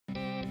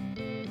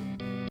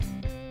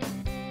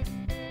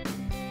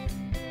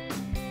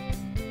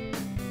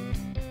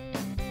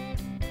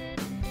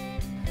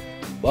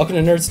Welcome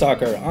to Nerd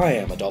Stalker. I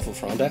am Adolfo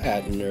Foronda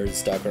at Nerd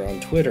Stalker on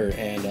Twitter,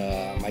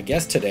 and my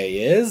guest today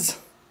is...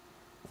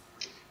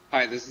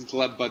 Hi, this is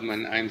Gleb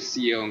Budman. I'm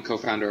CEO and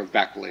co-founder of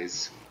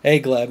Backblaze.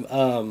 Hey, Gleb.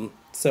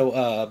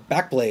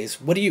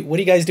 Backblaze. What are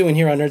you guys doing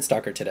here on Nerd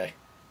Stalker today?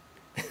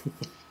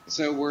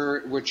 So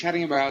we're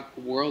chatting about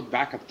World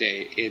Backup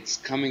Day. It's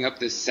coming up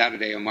this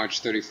Saturday on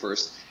March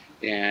 31st,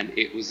 and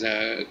it was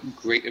a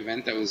great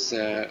event that was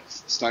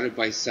started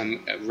by some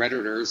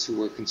Redditors who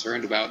were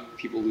concerned about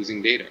people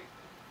losing data.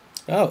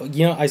 Oh,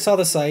 I saw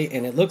the site,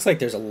 and it looks like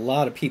there's a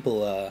lot of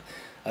people.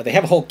 They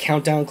have a whole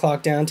countdown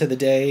clock down to the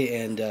day,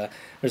 and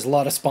there's a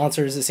lot of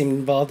sponsors that seem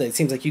involved. It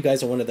seems like you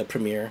guys are one of the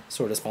premier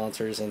sort of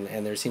sponsors,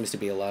 and there seems to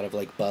be a lot of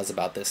buzz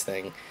about this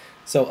thing.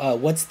 So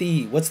what's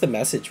the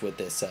message with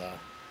this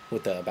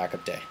with the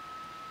backup day?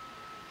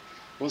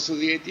 Well, so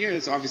the idea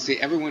is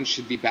obviously everyone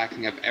should be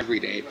backing up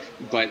every day,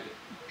 but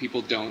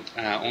people don't.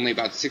 Only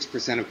about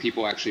 6% of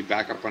people actually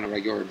back up on a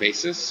regular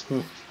basis.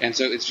 And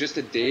so it's just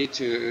a day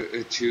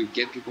to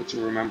get people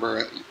to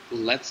remember,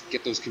 let's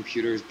get those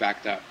computers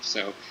backed up.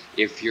 So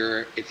if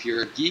you're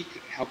a geek,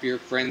 help your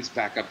friends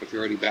back up if you're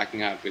already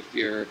backing up. If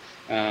you're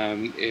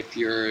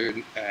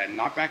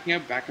not backing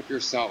up, back up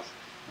yourself.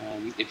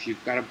 If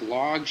you've got a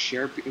blog,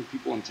 share with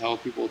people and tell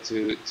people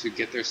to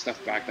get their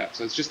stuff backed up.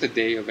 So it's just a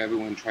day of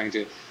everyone trying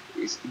to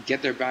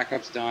get their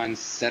backups done,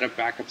 set up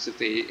backups if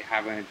they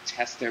haven't,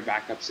 test their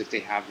backups if they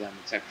have them,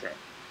 etc.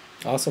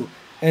 Awesome.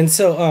 And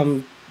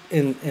so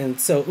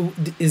so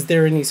is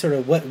there any sort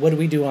of what do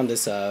we do on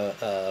this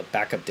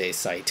backup day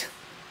site?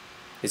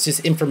 It's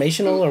just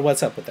informational, or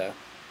what's up with that?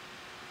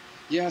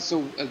 Yeah,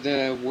 so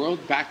the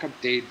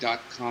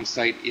worldbackupday.com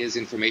site is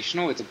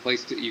informational. It's a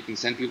place that you can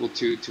send people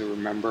to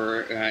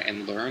remember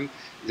and learn.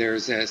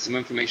 There's some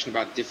information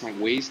about different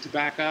ways to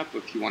back up.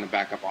 If you want to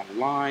back up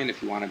online,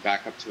 if you want to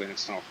back up to an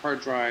external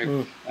hard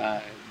drive,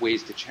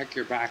 ways to check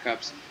your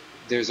backups.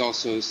 There's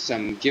also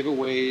some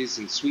giveaways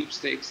and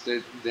sweepstakes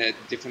that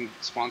different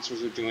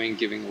sponsors are doing,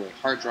 giving away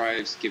hard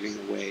drives, giving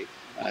away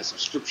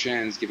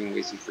subscriptions, giving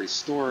away some free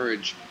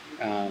storage,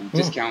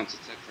 discounts,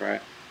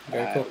 etc.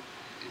 Very cool.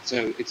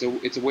 So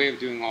it's a way of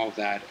doing all of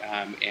that,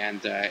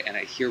 and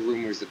I hear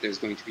rumors that there's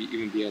going to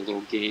even be a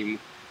little game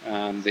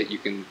that you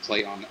can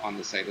play on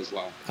the site as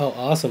well. Oh,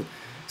 awesome!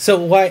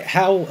 So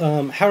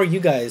how are you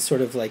guys sort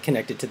of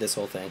connected to this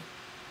whole thing?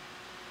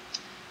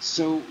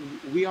 So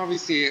we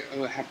obviously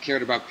have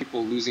cared about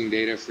people losing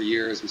data for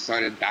years. We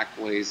started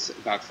Backblaze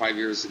about 5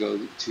 years ago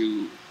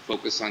to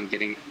focus on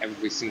getting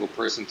every single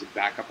person to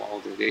back up all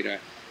of their data.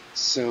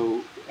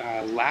 So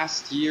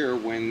last year,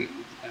 when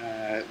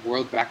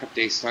World Backup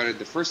Day started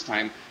the first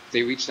time,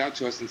 they reached out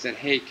to us and said,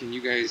 "Hey, can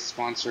you guys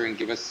sponsor and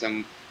give us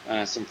some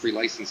free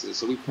licenses?"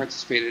 So we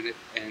participated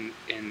and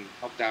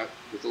helped out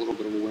with a little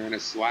bit of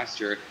awareness last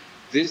year.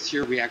 This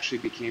year, we actually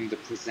became the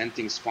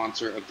presenting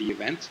sponsor of the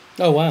event.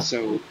 Oh, wow!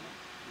 So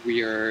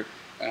we're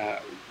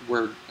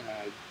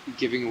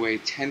giving away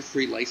 10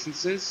 free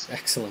licenses.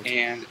 Excellent.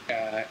 And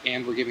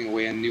we're giving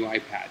away a new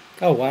iPad.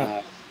 Oh,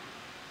 wow!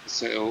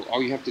 So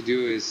all you have to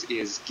do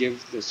is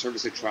give the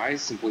service a try.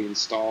 Simply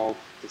install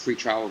the free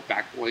trial of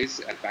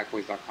Backblaze at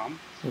backblaze.com.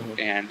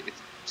 And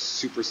it's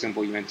super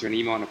simple. You enter an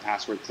email and a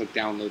password, click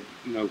download,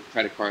 no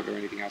credit card or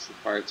anything else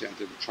required to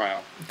enter the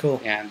trial.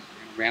 Cool. And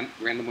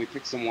randomly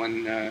pick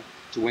someone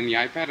to win the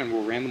iPad, and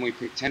we'll randomly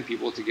pick 10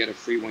 people to get a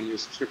free 1-year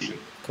subscription.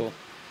 Cool.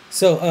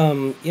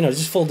 So,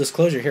 just full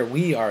disclosure here,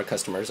 we are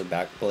customers of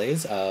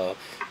Backblaze.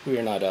 We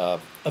are not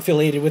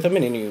affiliated with them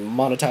in any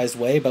monetized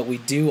way, but we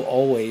do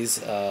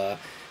always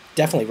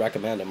definitely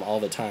recommend them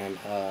all the time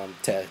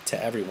to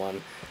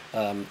everyone.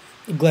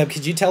 Gleb,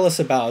 could you tell us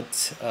about,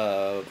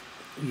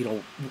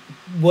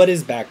 what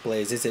is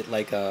Backblaze? Is it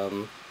like a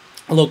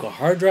local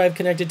hard drive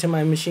connected to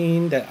my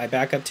machine that I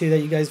back up to, that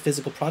you guys,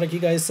 physical product you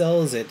guys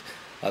sell? Is it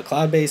a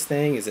cloud-based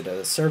thing? Is it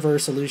a server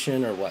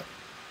solution, or what?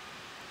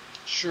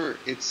 Sure,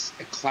 it's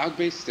a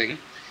cloud-based thing.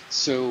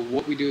 So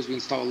what we do is we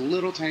install a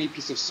little tiny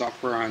piece of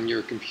software on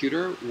your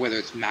computer, whether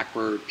it's Mac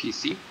or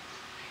PC,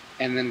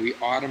 and then we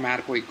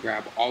automatically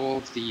grab all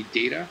of the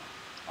data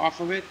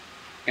off of it,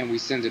 and we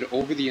send it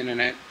over the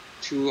internet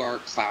to our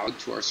cloud,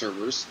 to our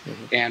servers,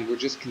 and we're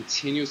just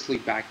continuously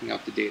backing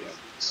up the data.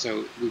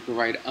 So we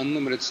provide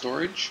unlimited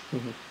storage.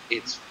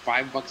 It's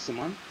 $5 a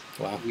month.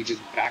 Wow. We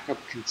just back up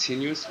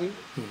continuously,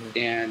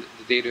 and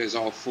the data is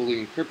all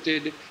fully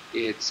encrypted.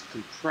 It's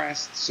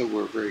compressed, so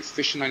we're very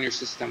efficient on your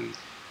system.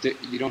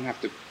 You don't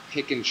have to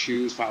pick and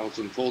choose files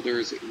and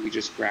folders. We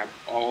just grab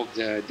all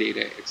the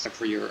data except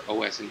for your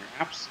OS and your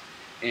apps,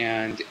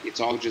 and it's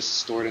all just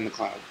stored in the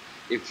cloud.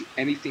 If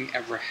anything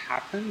ever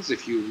happens,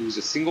 if you lose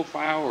a single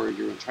file or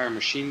your entire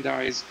machine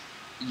dies,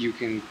 you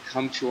can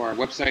come to our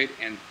website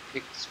and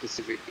pick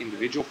specific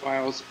individual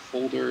files,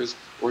 folders,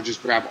 or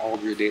just grab all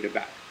of your data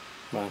back.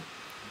 Wow.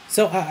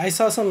 So I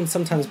saw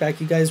sometimes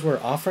back you guys were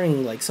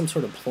offering some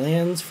sort of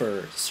plans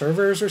for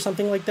servers or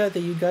something like that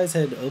you guys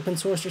had open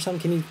sourced or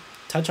something. Can you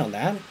touch on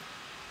that?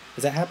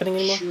 Is that happening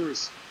anymore? Sure.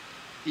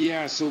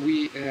 Yeah, so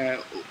we,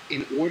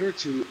 in order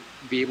to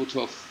be able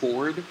to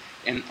afford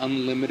an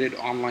unlimited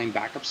online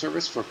backup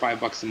service for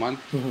 $5 a month,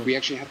 Hmm. we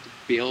actually have to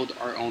build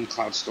our own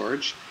cloud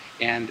storage,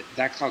 and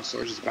that cloud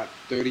storage is about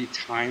 30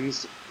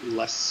 times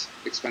less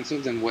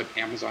expensive than what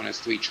Amazon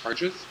S3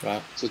 charges.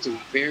 Wow. So it's a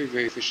very,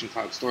 very efficient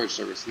cloud storage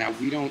service. Now,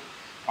 we don't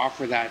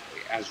offer that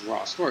as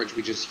raw storage.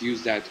 We just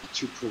use that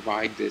to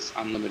provide this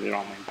unlimited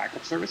online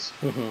backup service.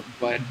 Hmm.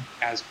 But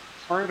as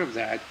part of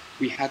that,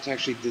 we had to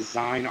actually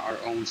design our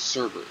own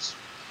servers.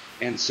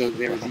 And so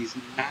there are Wow. these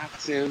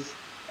massive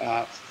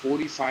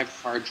 45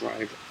 hard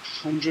drive,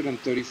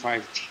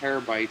 135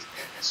 terabyte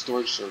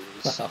storage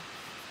servers. Wow.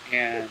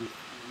 And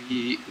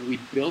we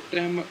built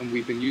them, and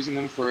we've been using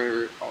them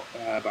for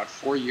about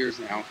 4 years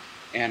now.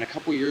 And a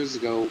couple years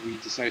ago, we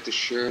decided to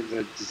share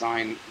the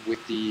design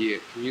with the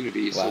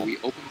community. So Wow. we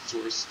open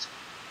sourced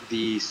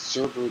the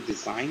server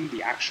design,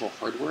 the actual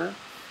hardware,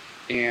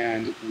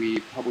 and we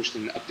published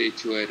an update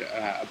to it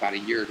about a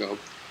year ago,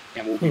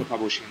 and we'll be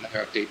publishing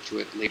another update to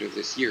it later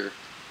this year.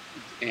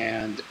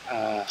 And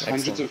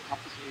hundreds Excellent. of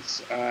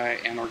companies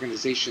and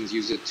organizations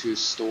use it to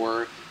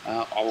store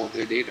all of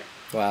their data.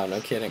 Wow,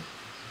 no kidding.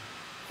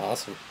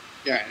 Awesome.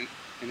 Yeah,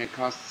 and it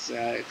costs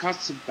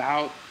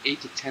about 8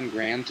 to 10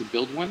 grand to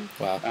build one.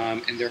 Wow.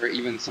 And there are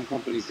even some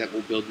companies that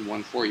will build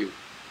one for you.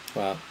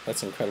 Wow,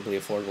 that's incredibly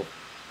affordable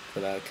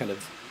for that kind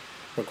of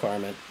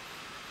requirement.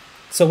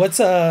 So what's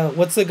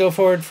the go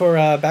forward for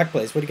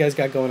Backblaze? What do you guys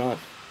got going on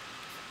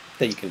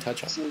that you can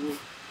touch on?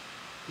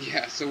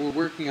 So we're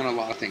working on a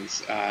lot of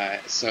things.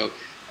 So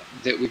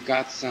that we've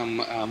got some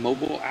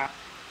mobile app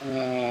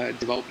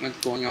development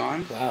going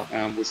on. Wow.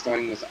 We're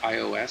starting with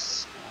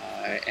iOS,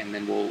 and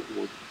then we'll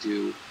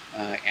do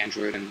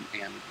Android and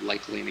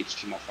likely an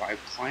HTML5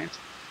 client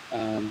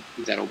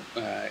that'll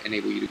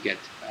enable you to get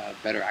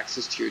better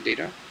access to your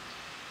data.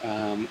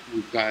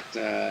 We've got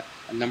a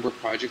number of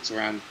projects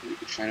around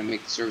trying to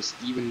make the service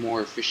even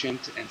more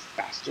efficient and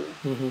faster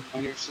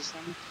on your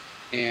system.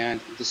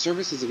 And the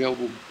service is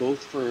available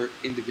both for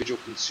individual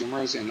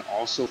consumers and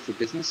also for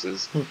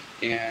businesses.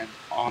 And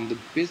on the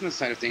business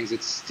side of things,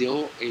 it's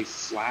still a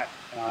flat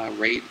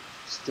rate,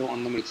 still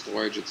unlimited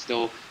storage. It's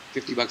still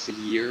 $50 a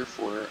year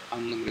for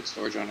unlimited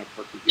storage on a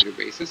per computer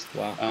basis.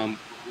 Wow.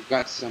 We've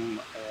got some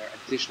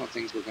additional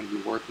things we're going to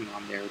be working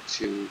on there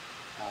to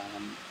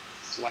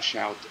flesh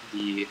out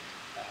the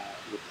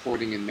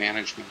reporting and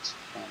management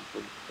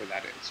for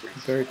that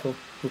experience. Very cool.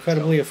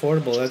 Incredibly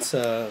affordable. That's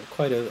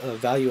quite a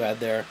value add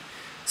there.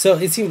 So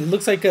it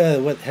looks like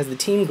what has the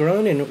team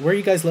grown, and where are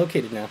you guys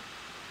located now?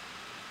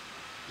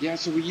 Yeah,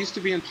 so we used to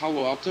be in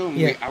Palo Alto, and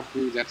we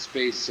outgrew that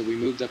space, so we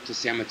moved up to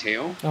San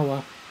Mateo. Oh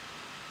wow.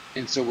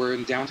 And so we're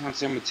in downtown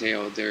San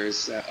Mateo.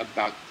 There's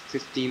about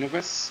 15 of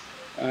us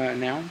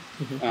now.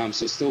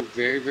 So still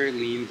very, very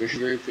lean, very,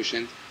 very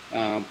efficient,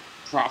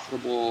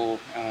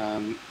 profitable,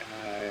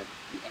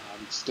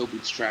 still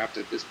bootstrapped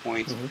at this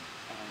point,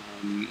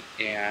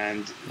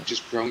 and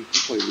just growing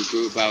quickly. We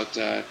grew about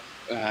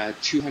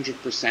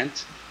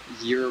 200%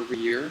 year over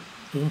year,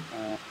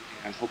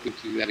 and hoping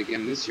to do that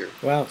again this year.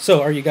 Wow.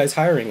 So are you guys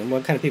hiring, and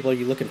what kind of people are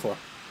you looking for?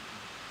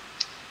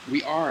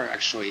 We are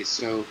actually.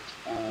 So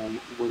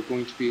we're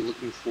going to be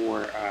looking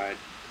for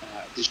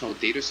additional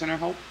data center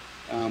help,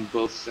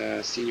 both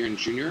senior and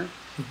junior.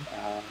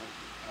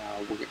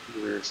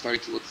 We're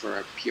starting to look for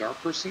a PR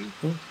person,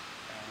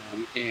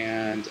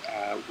 and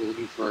we're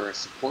looking for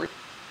support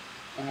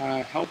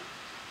help,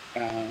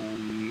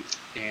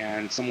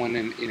 and someone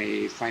in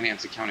a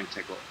finance accounting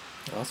type role.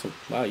 Awesome.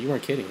 Wow, you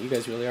weren't kidding. You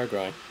guys really are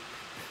growing.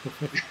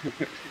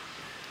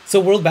 So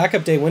World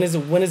Backup Day, when is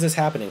this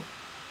happening?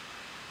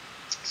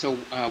 So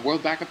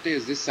World Backup Day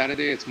is this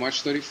Saturday. It's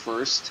March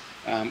 31st.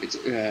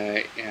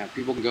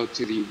 People can go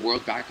to the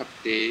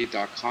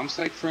worldbackupday.com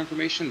site for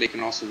information. They can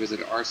also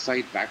visit our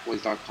site,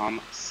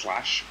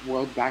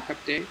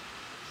 backblaze.com/worldbackupday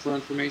for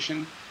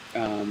information.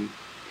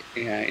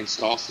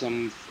 Install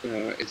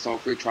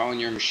free trial on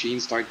your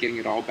machine, start getting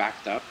it all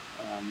backed up.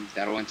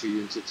 That'll enter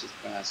you into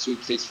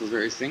sweepstakes for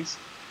various things.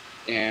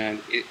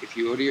 And if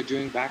you already are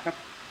doing backup,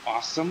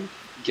 awesome.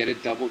 Get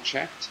it double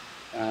checked.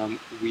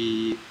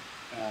 We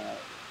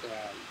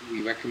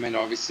recommend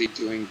obviously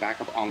doing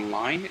backup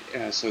online.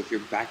 So if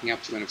you're backing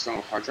up to an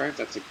external hard drive,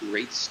 that's a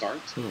great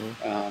start.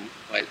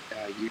 But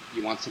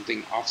you want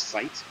something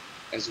off-site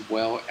as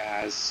well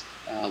as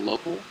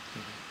local.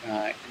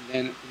 And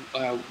then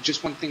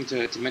just one thing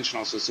to mention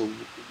also. So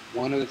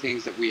one of the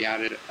things that we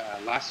added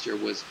last year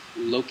was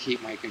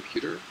locate my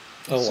computer.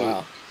 Oh, so wow.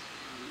 if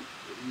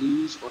you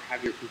lose or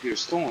have your computer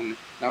stolen,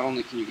 not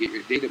only can you get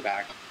your data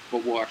back,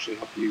 but we'll actually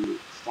help you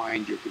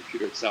find your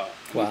computer itself.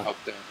 And Wow. we help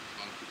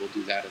people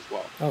do that as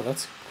well. Oh,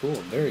 that's cool.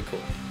 Very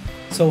cool.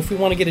 So if we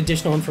want to get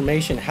additional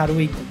information, how do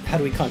we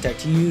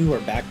contact you or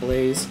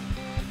Backblaze?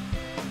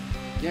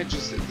 Yeah,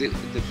 just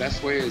the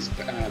best way is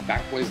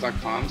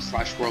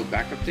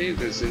backblaze.com/worldbackupday.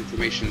 There's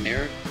information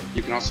there.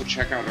 You can also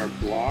check out our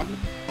blog,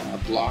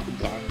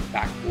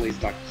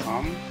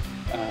 blog.backblaze.com.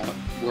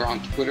 We're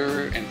on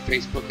Twitter and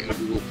Facebook and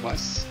Google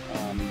Plus.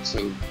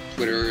 So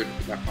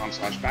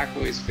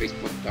twitter.com/Backblaze,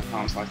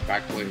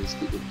 facebook.com/Backblaze,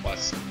 Google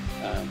Plus,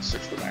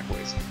 search for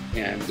Backblaze.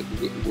 And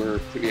we're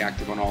pretty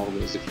active on all of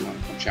those if you want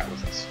to come chat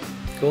with us.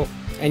 Cool.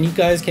 And you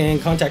guys can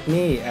contact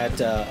me at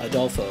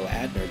Adolfo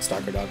at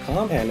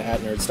nerdstalker.com and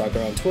at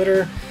nerdstalker on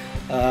Twitter,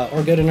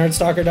 or go to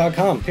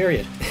nerdstalker.com,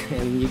 period.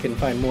 And you can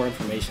find more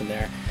information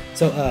there.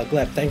 So,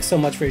 Gleb, thanks so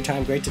much for your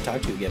time. Great to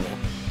talk to you again, man.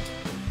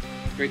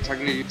 Great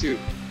talking to you, too.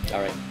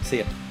 All right. See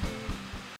ya.